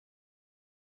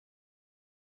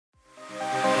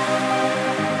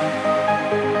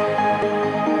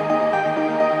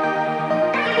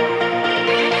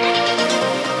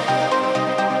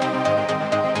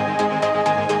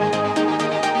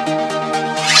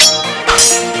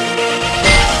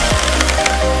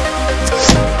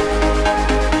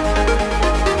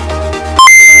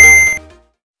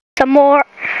some more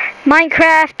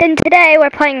Minecraft, and today we're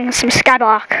playing some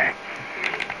Skyblock.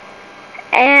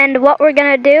 And what we're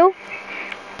gonna do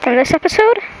in this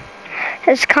episode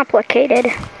is complicated.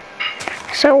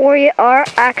 So we are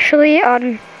actually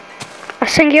on a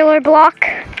singular block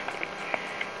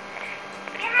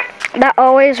that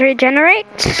always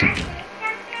regenerates,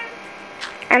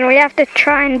 and we have to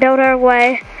try and build our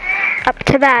way up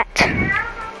to that.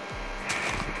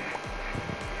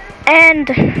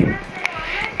 And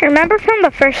remember from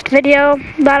the first video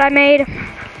that I made,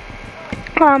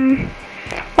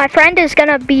 my friend is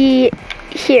gonna be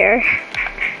here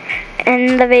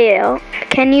in the video.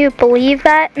 Can you believe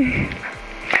that?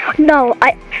 No,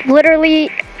 I literally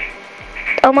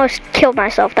almost killed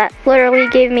myself. That literally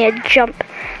gave me a jump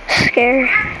scare.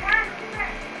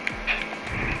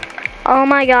 Oh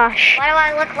my gosh. Why do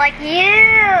I look like you?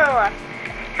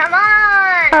 Come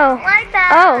on. Oh. Like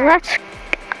that. Oh, that's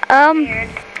weird.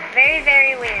 Very,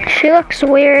 very weird. She looks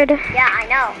weird. Yeah, I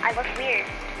know. I look weird.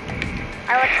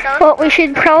 I look so. Well, we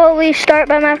should probably start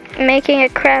by making a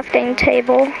crafting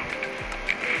table.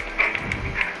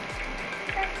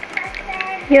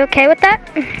 You okay with that?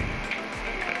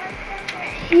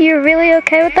 You really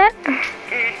okay with that?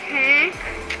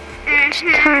 It's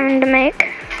time to make.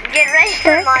 Get ready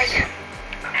for my.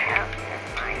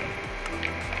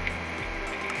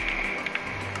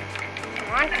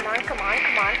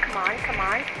 Come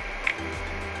on.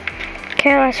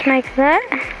 Okay, let's make that.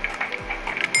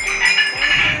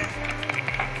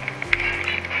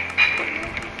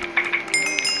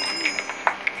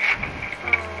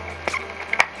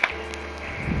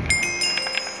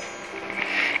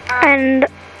 And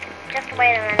just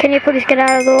wait a minute. Can you please get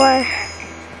out of the way?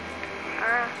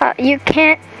 You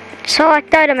can't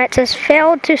select item. It says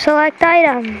failed to select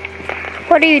item.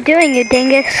 What are you doing, you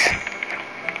dingus?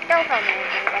 Don't tell me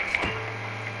anything.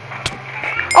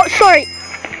 Oh, sorry.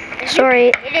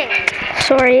 Sorry.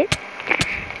 Sorry. You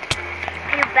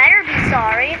better be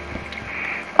sorry.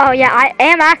 Oh yeah, I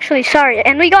am actually sorry.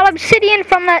 And we got obsidian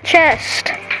from that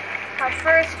chest. Our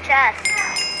first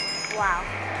chest. Wow.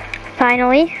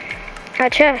 Finally, a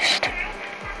chest.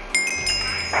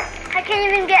 I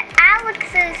can't even get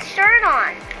Alex's shirt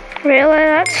on. Really?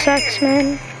 That sucks,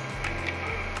 man.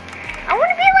 I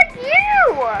want to be like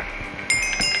you.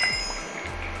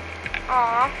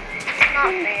 Aw, it's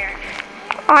not fair.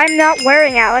 I'm not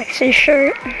wearing Alex's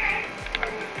shirt.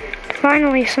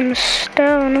 Finally, some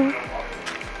stone.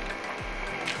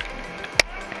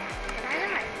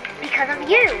 Because of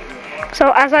you.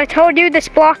 So, as I told you, this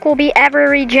block will be ever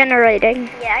regenerating.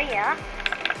 Yeah.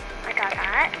 I got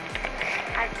that.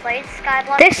 I've played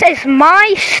Skyblock. This is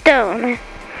my stone.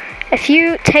 If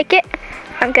you take it,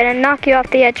 I'm gonna knock you off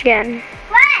the edge again.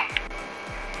 What?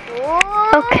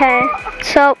 Okay,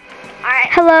 so, Alright.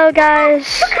 hello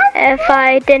guys. If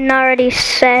I didn't already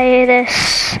say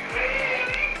this,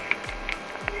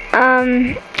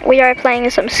 we are playing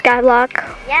some Skyblock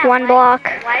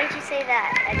Oneblock. Why did you say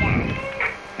that again?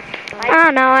 I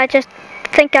don't know, I just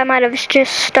think I might have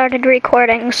just started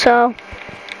recording, so.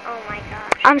 Oh my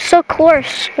god. I'm so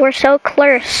close. We're so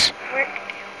close.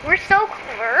 We're so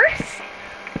close?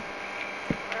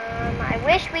 I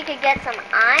wish we could get some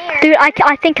iron. Dude,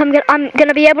 I think I'm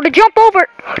gonna be able to jump over.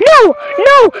 No,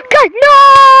 God, no!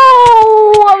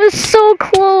 I was so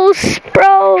close,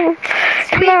 bro.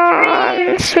 Come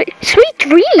on, sweet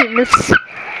dreams.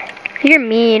 You're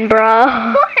mean,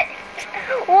 bro.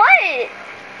 What?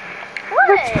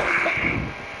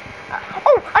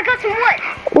 Oh, I got some wood.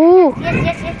 Ooh.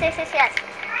 Yes.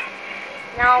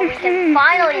 Now we can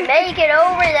finally make it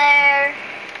over there.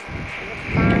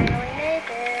 Finally make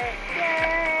it.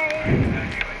 Yay.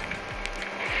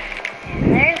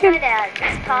 There's my dad.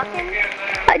 He's talking.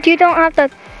 You don't have to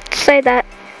say that.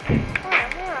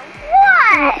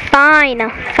 What? Fine.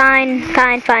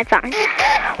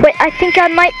 Wait, I think I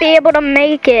might be able to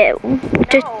make it.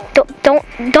 Just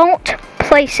don't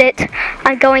place it.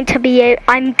 I'm going to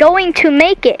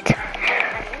make it.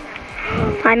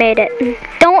 I made it.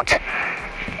 Don't.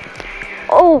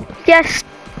 Oh, yes.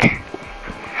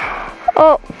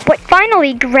 Oh, wait,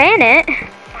 finally granite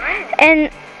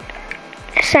and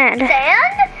sand.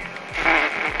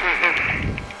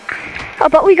 Oh,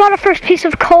 but we got our first piece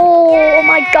of coal. Yay. Oh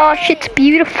my gosh, it's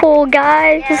beautiful,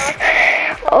 guys.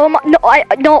 Yeah, oh my,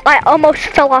 I almost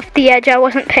fell off the edge. I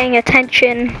wasn't paying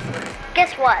attention.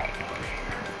 Guess what?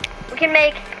 We can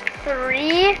make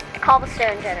 3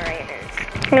 cobblestone generators.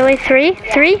 Really, 3?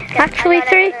 Yeah, 3? Actually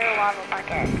 3? Lava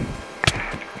bucket.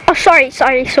 Oh, sorry.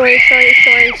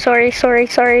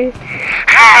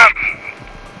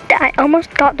 I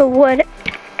almost got the wood.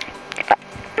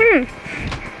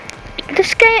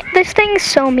 This thing's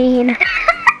so mean.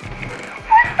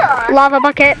 Lava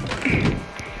bucket.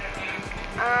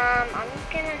 I'm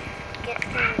gonna get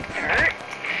some dirt.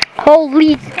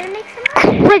 Holy Gonna make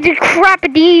some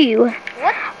crappity.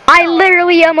 What? I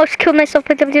literally almost killed myself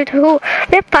with them too.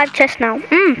 We have 5 chests now.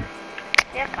 We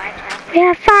have 5 chests. We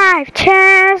have 5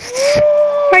 chests.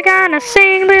 We're gonna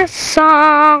sing this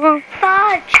song.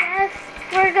 5 chests.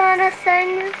 We're gonna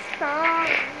sing this song.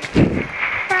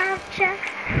 5 chests.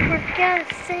 We're gonna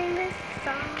sing this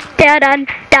song. Dun dun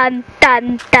dun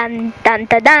dun dun dun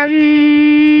dun dun.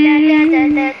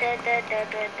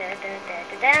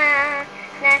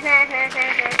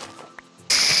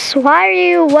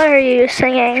 What are you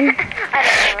singing?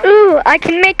 I don't know. Ooh, I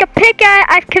can make a pickaxe.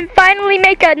 I can finally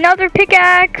make another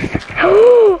pickaxe.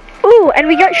 Ooh, and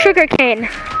we got sugar cane.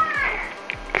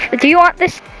 Do you want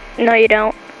this? No, you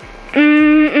don't.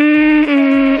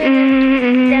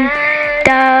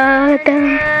 Da, da.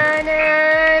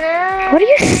 What are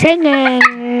you singing?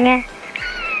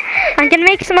 I'm gonna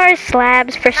make some more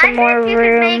slabs for some more You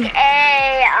room. could make a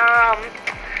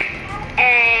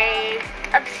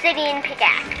obsidian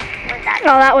pickaxe. What's that?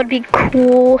 Oh, that would be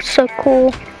cool. So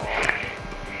cool.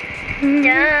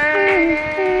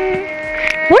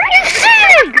 What are you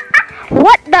singing?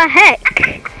 What the heck?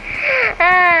 You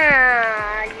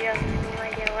have no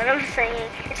idea what I'm singing.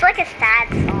 It's like a sad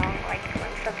song, like when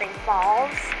something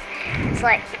falls. It's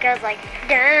like, it goes like,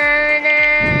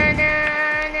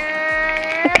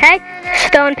 Okay,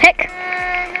 stone pick.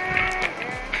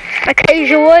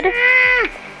 Acacia wood.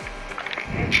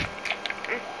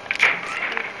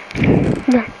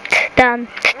 Dun,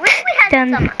 I wish we had dun,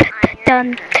 some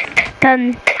dun,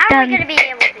 dun, How are we dun, gonna be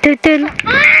able to dun, get some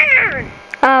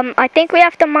iron? I think we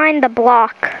have to mine the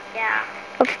block Yeah,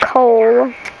 of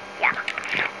coal. yeah.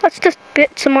 Let's just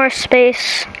get some more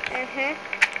space.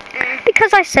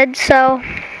 Because I said so.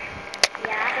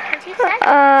 Yeah, because you said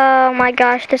Oh my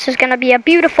gosh, this is gonna be a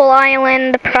beautiful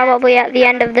island, probably at the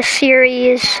end of the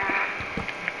series.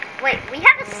 Wait, we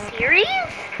have a series?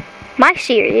 My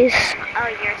series. Oh,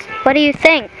 your series. What do you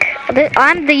think?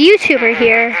 I'm the YouTuber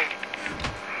here.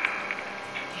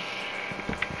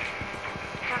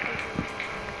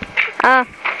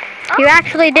 You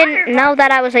actually didn't know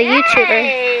that I was a YouTuber.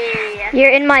 Hey.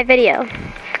 You're in my video.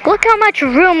 Look how much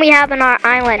room we have in our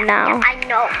island now. I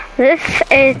know. This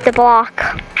is the block.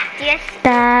 Yes.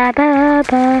 Da, ba,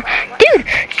 ba. Dude,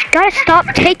 you gotta stop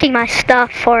taking my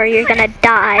stuff or you're gonna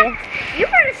die. You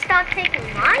better stop taking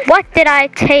mine. What did I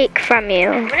take from you?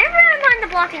 Whenever I'm on the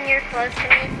block and you're close to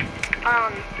me,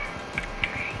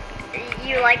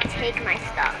 you like take my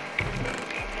stuff.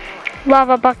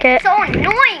 Lava bucket. So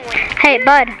annoying when you Hey, do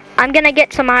bud, I'm gonna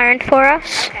get some iron for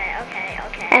us. that. Okay.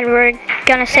 And we're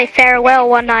gonna say farewell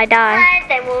when I die. But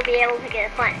then we'll be able to get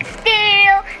a flint and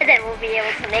steel, and then we'll be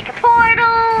able to make a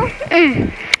portal.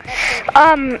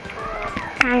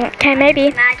 Okay, maybe.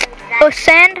 Imagine that. Oh,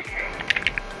 sand.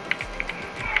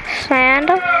 Sand.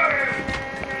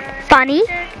 Funny.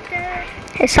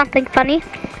 Is something funny?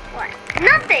 What?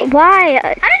 Nothing. Why? How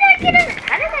did I get it?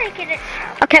 How did I get it?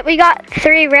 Okay, we got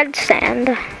 3 red sand.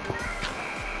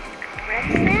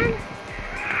 Red sand?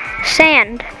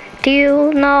 Sand. Do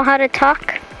you know how to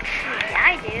talk? Yeah,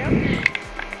 I do.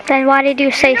 Then why did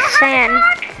you say You know how to sand?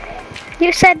 talk?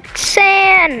 You said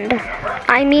sand.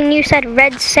 I mean, you said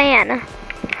red sand.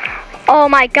 Oh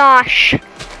my gosh.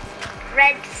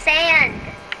 Red sand.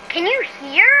 Can you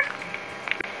hear?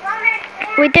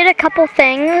 We did a couple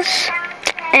things,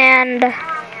 and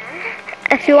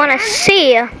if you want to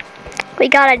see, we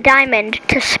got a diamond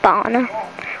to spawn.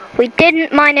 We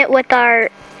didn't mine it with our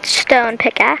stone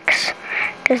pickaxe,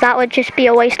 because that would just be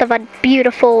a waste of a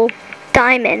beautiful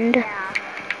diamond. Yeah.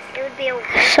 It would be a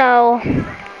waste. So,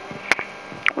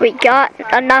 we got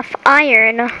enough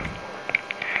iron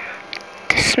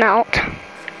to smelt.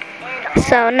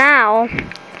 So now,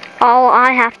 all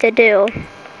I have to do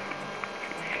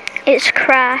is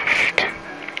craft.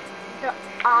 The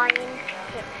iron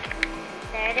pick.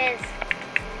 There it is.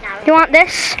 Now You want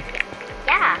this?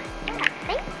 yeah.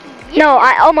 Thank you. No,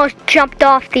 I almost jumped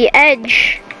off the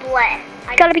edge. What?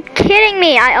 You gotta be kidding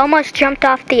me. I almost jumped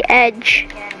off the edge.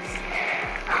 Yes.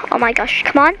 Oh my gosh,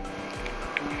 come on.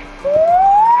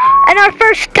 And our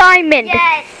first diamond.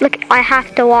 Yes. Look, I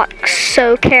have to walk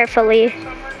so carefully.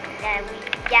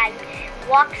 Yeah,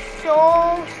 walk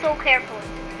so carefully.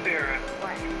 Phaerah,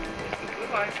 What? would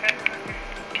you like that?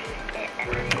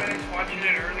 Were you guys watching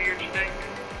it earlier today?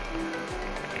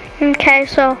 Okay,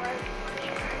 so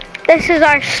this is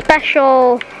our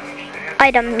special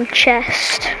item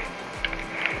chest.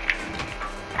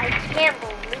 I can't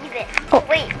believe it. Oh.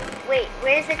 Wait,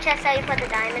 where's the chest that you put the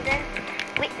diamond in?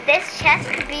 This chest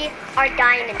could be our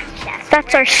diamond chest.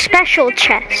 That's our special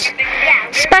chest.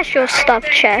 Yeah, Special stuff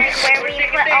chest. where we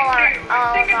put all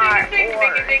of our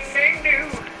ores.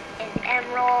 And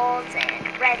emeralds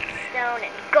and redstone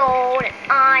and gold and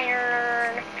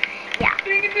iron. Yeah. Why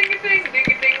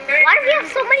do we have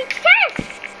so many chests?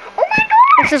 Oh my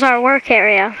god! This is our work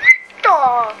area.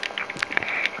 Oh.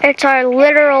 It's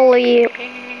literally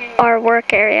our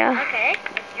work area. Okay,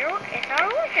 it's our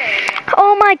work area.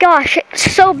 Oh my gosh,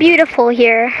 it's so beautiful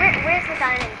here. Where's the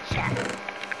diamond chest?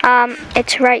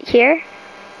 It's right here.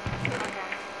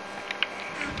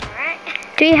 Alright.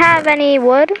 Do you have any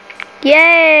wood?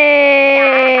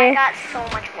 Yay! I got so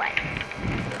much wood.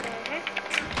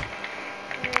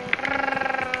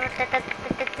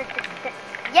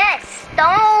 Yes,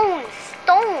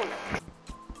 stone.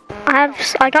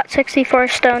 I got 64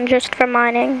 stone just for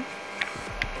mining.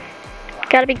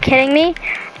 Gotta be kidding me.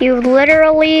 You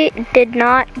literally did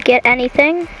not get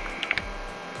anything.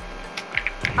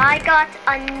 I got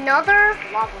another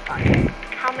lava bucket.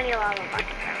 How many lava buckets?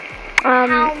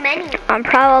 How many? I'm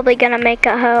probably gonna make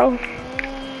a hoe. I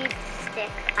need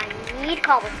sticks. I need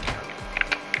cobblestone.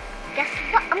 Guess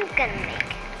what I'm gonna make?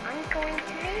 I'm going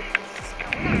to make a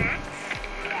stone axe.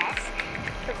 Yes.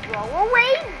 Throw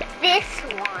away this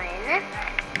one.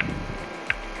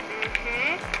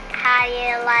 How do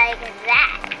you like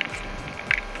that?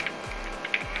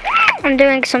 I'm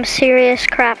doing some serious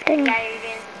crafting. Yeah, you're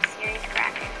doing some serious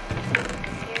crafting.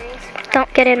 Serious crafting.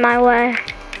 Don't get in my way.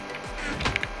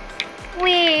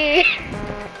 Wee.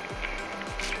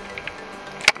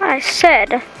 I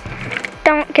said,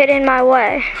 don't get in my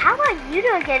way. How about you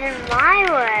don't get in my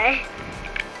way?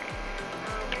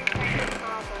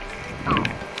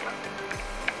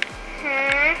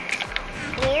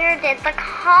 Where did the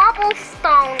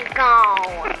cobblestone go?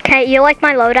 Okay, you like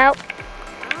my loadout?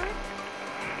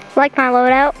 Like my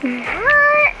loadout?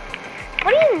 What?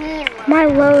 What do you mean? My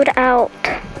loadout.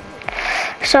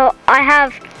 So I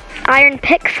have iron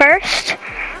pick first,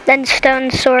 then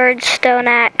stone sword, stone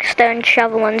axe, stone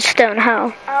shovel, and stone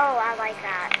hoe. Oh, I like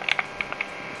that.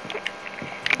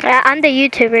 Yeah, I'm the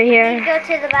YouTuber here. Go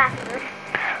to the bathroom.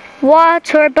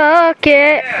 Water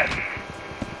bucket.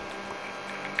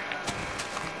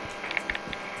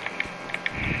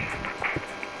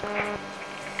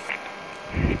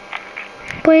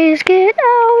 Please get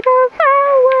out of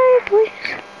our way, please.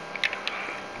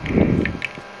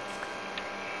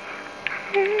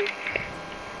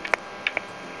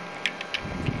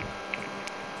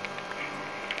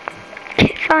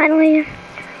 Okay, finally.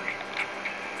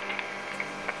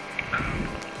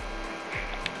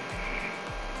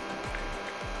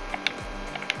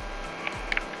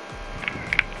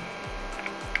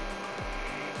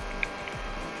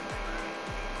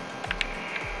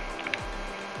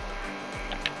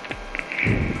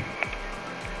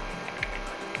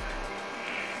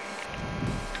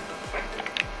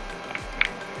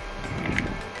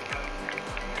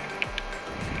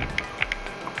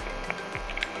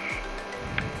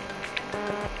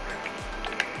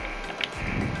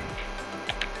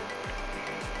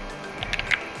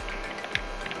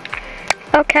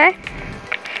 Okay,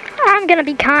 I'm gonna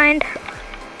be kind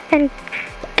and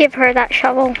give her that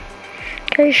shovel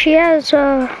because she has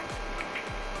a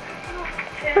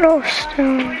little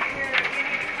stone.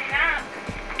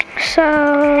 So,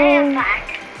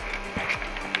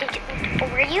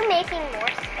 Were you making more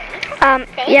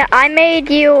space? yeah, I made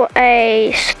you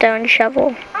a stone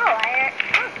shovel.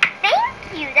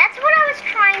 Thank you. That's what I was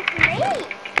trying to make.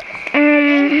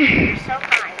 Thank you. You're so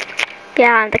kind.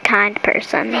 Yeah, I'm the kind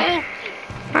person. Thank you.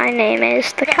 My name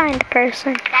is the kind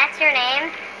person. That's your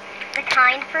name? The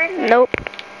kind person? Nope.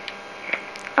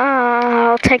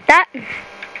 I'll take that.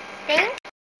 Thank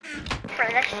you for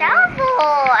the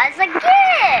shovel as a gift.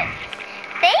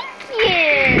 Thank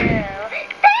you.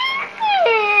 Thank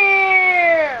you.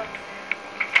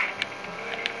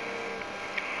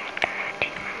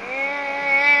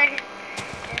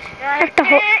 I have to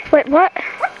hold. Wait, what?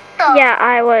 Yeah,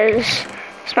 I was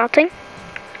smelting.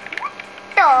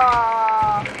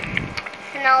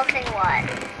 Smelting what?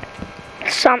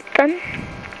 Something.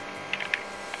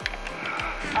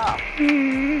 Oh.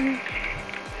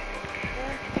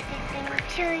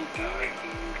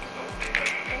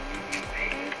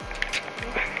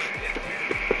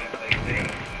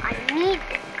 I need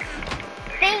this.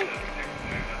 Thank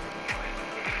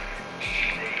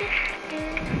you.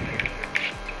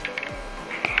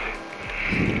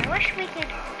 I wish we could.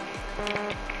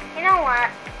 You know what?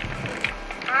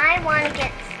 I want to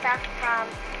get stuff from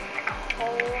the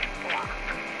block.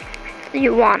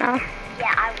 You wanna?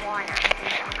 Yeah, I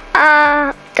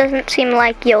wanna. Doesn't seem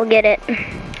like you'll get it.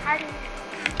 How do you...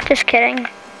 Just kidding. Thank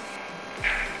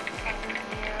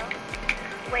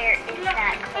you. Where is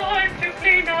that coal? Time to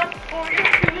clean up for you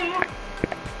too.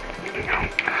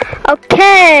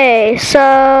 Okay,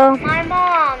 so My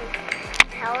mom's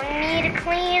telling me to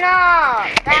clean up.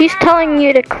 she's telling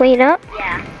you to clean up.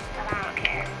 Yeah, but I don't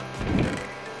care.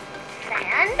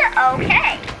 Sand?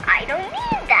 Okay, I don't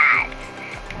need that.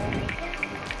 Put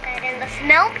that in the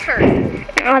smelter.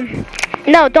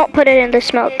 No, don't put it in the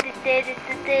smoke.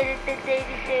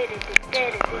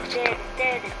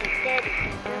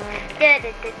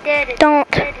 Don't.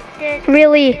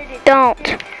 Really,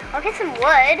 don't. I'll get some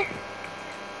wood.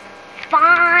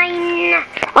 Fine.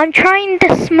 I'm trying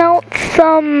to smelt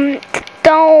some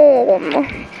stone.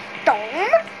 Stone?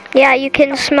 Yeah, you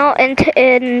can smelt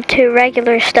into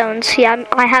regular stone. See,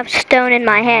 I have stone in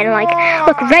my hand. Like,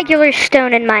 look, regular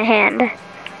stone in my hand.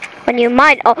 When you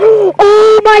might.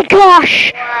 Oh my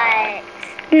gosh! What?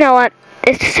 You know what?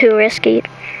 This is too risky.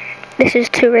 This is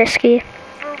too risky.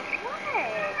 For what?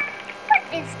 What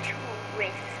is too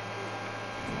risky?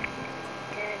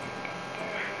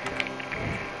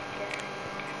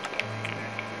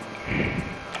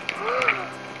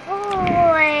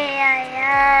 Oh,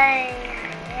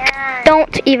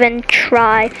 Don't even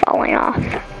try falling off.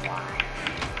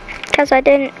 Because I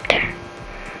didn't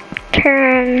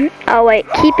turn. Oh wait,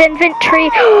 keep inventory.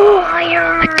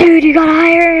 Iron. Dude, you got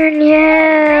iron.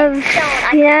 Yes.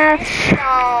 Yes.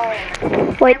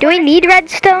 Redstone. Wait, do we need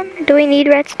redstone? Do we need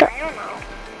redstone? I don't know.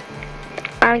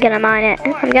 I'm gonna mine it.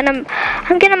 I'm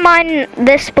gonna mine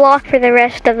this block for the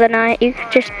rest of the night. You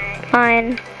can just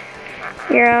mine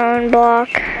your own block.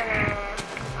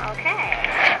 Okay.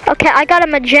 Okay, I got a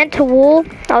magenta wool.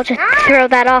 I'll just throw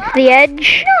that off the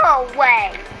edge. No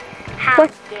way. How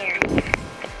What? dare you?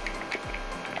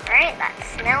 Alright, that's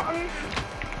smelting.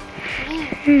 Please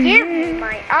give me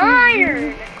my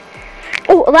iron.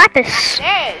 Oh, lapis.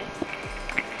 Yay.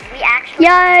 We actually.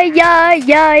 Yay, yay,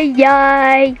 yay,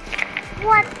 yay.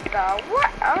 What the?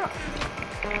 What? Oh.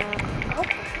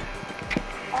 Okay.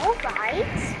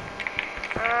 Alright.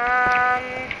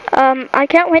 I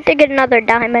can't wait to get another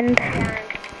diamond. Yeah,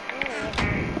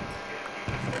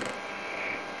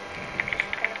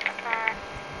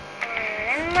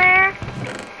 me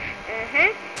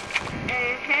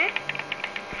neither.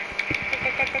 Just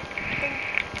gonna put that in there.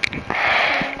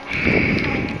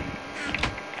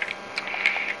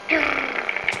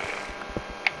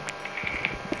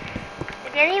 We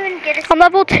didn't even get a. I'm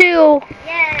level 2. Yay.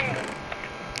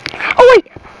 Oh wait,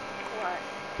 What?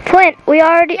 flint. We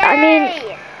already. I mean,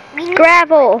 mean,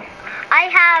 gravel. I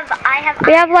have.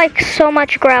 We have like so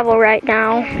much gravel right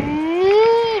now.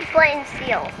 Need flint and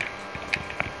steel.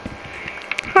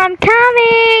 I'm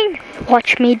coming.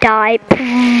 Watch me die.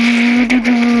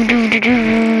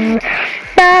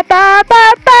 Ba ba ba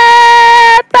ba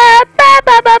ba ba ba ba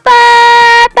ba ba ba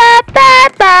ba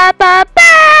ba ba ba.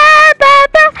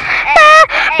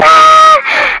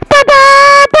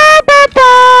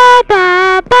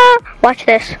 Watch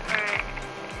this.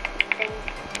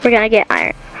 We're gonna get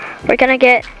iron. We're gonna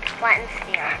get Flint and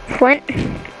steel. flint. Yeah,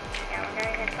 we're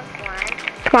gonna get some flint.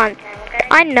 Come on. Then we're gonna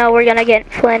I know we're gonna get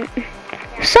flint.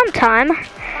 Sometime. sometime.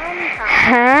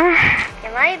 Huh?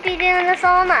 You might be doing this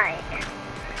all night. Yeah,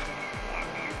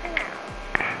 never know.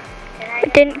 I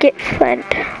didn't get flint.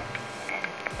 Can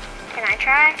I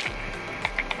try? Can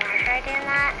I try doing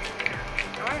that?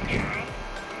 I want to try.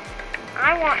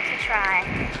 I want to try.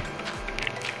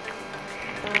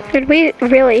 Did we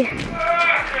really?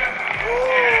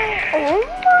 Oh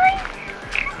my!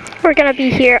 We're gonna be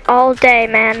here all day,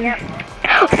 man. Yep.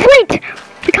 Flint!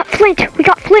 We got flint! We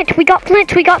got flint! We got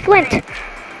flint! We got flint!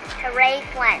 Hooray,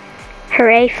 Flint!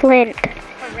 Hooray, flint!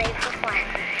 Hooray for Flint!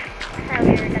 I thought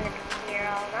we were gonna be here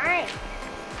all night.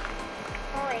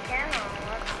 Holy cow!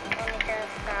 Let me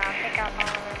just pick up all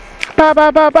this. Ba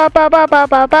ba ba ba ba ba ba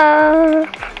ba ba.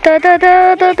 Da da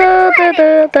da da da da da I don't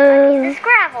need da. this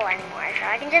gravel anymore, so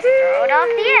I can just throw it off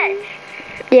the edge.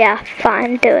 Yeah,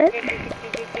 fine, do it.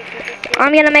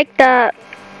 I'm gonna make the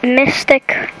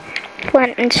mystic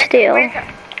flint and steel. Where's the,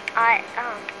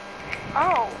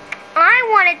 oh, I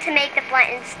wanted to make the flint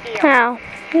and steel. Oh,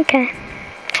 okay.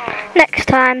 Next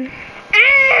time,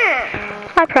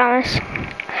 I promise.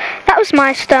 That was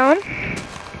my stone.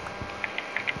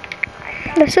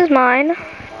 This is mine.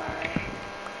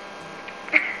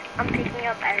 I'm picking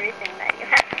up everything that you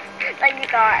have, that you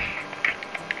got.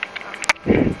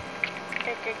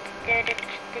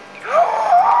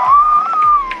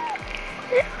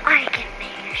 I can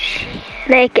make a shield.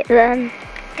 Make it then.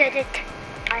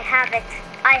 I have it.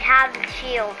 I have the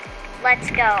shield. Let's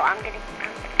go.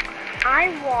 I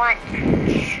want to.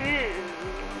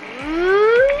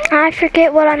 I I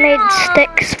forget what I made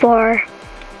sticks for. What?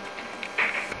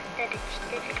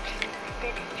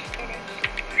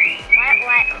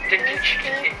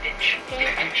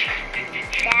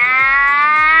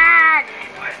 Dad!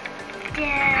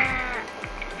 Dad!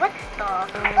 What the?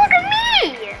 Look at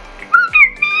me! Look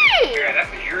at me! Yeah,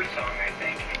 that was your song, I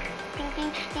think.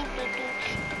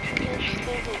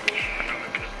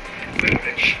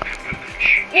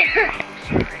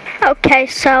 Okay,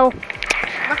 so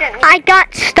Look at me. I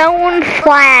got stone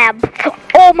flab.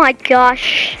 Oh my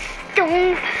gosh.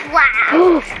 Stone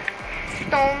flabs.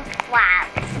 Stone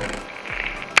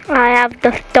flabs. I have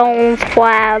the stone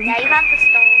flab. Yeah, you have the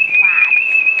stone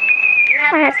flabs. You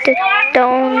I have the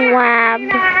stone flab.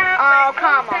 Oh,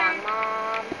 come on,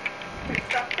 Mom.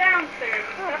 Stuff downstairs,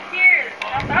 stuff here,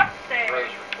 stuff upstairs.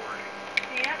 Rose recording.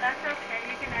 Yeah, that's okay.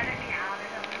 You can edit me out.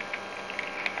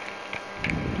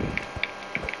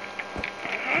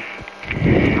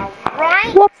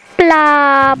 Alright.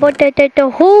 Whoopla,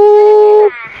 potato hoo.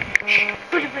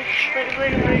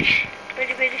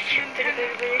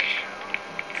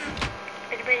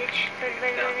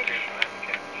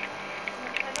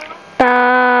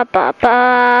 Ba ba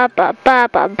ba ba ba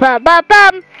ba ba ba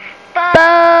bum.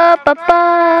 Ba ba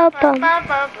ba bum.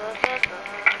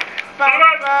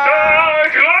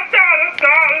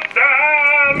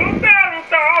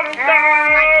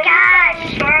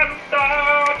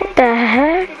 The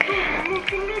heck?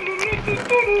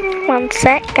 One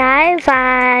sec, guys.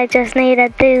 I just need to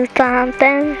do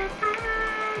something.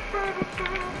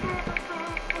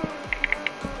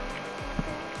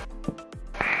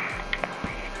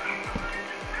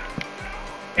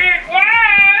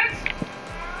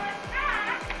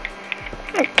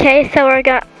 Okay, so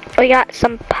we got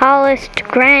some polished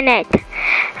granite.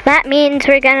 That means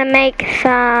we're gonna make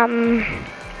some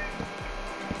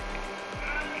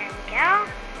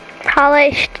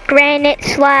polished granite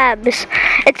slabs.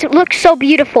 It looks so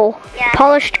beautiful. Yeah.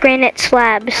 Polished granite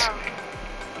slabs. Oh.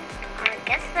 I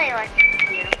guess they look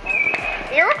beautiful.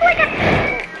 They look like a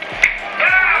pink.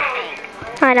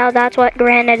 I know that's what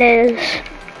granite is.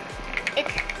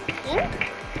 It's pink?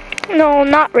 No,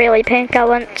 not really pink. I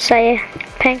wouldn't say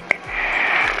pink.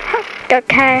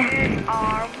 Okay.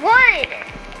 Or wood.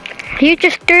 You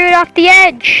just threw it off the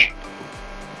edge.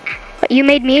 What, you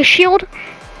made me a shield?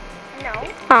 No.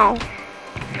 Oh.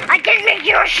 I didn't make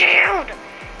you a shield.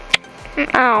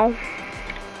 Oh.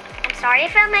 I'm sorry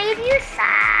if I made you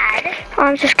sad.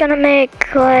 I'm just gonna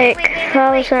make like Wait.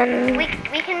 1,000. We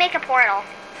can make a portal.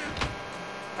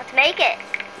 Let's make it.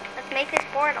 Let's make this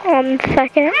portal. 1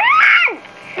 second. Come on!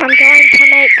 I'm going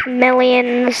to make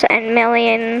millions and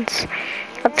millions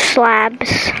of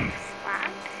slabs.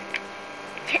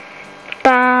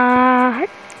 But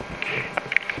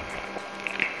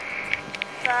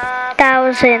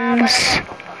thousands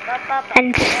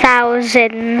and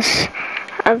thousands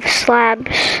of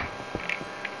slabs.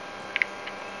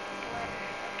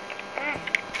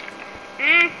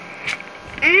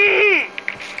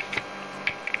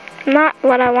 Not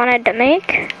what I wanted to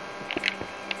make.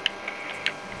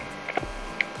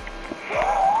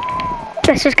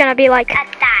 This is gonna be like, At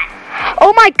that.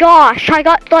 oh my gosh, I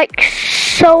got like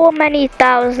so many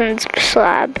thousands of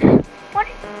slabs. What are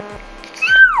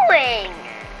you doing?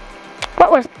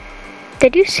 What was,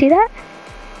 did you see that?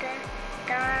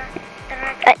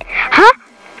 Huh?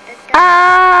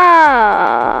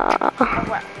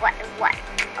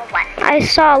 What? I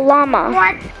saw a llama.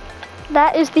 What?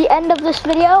 That is the end of this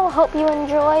video. Hope you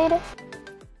enjoyed.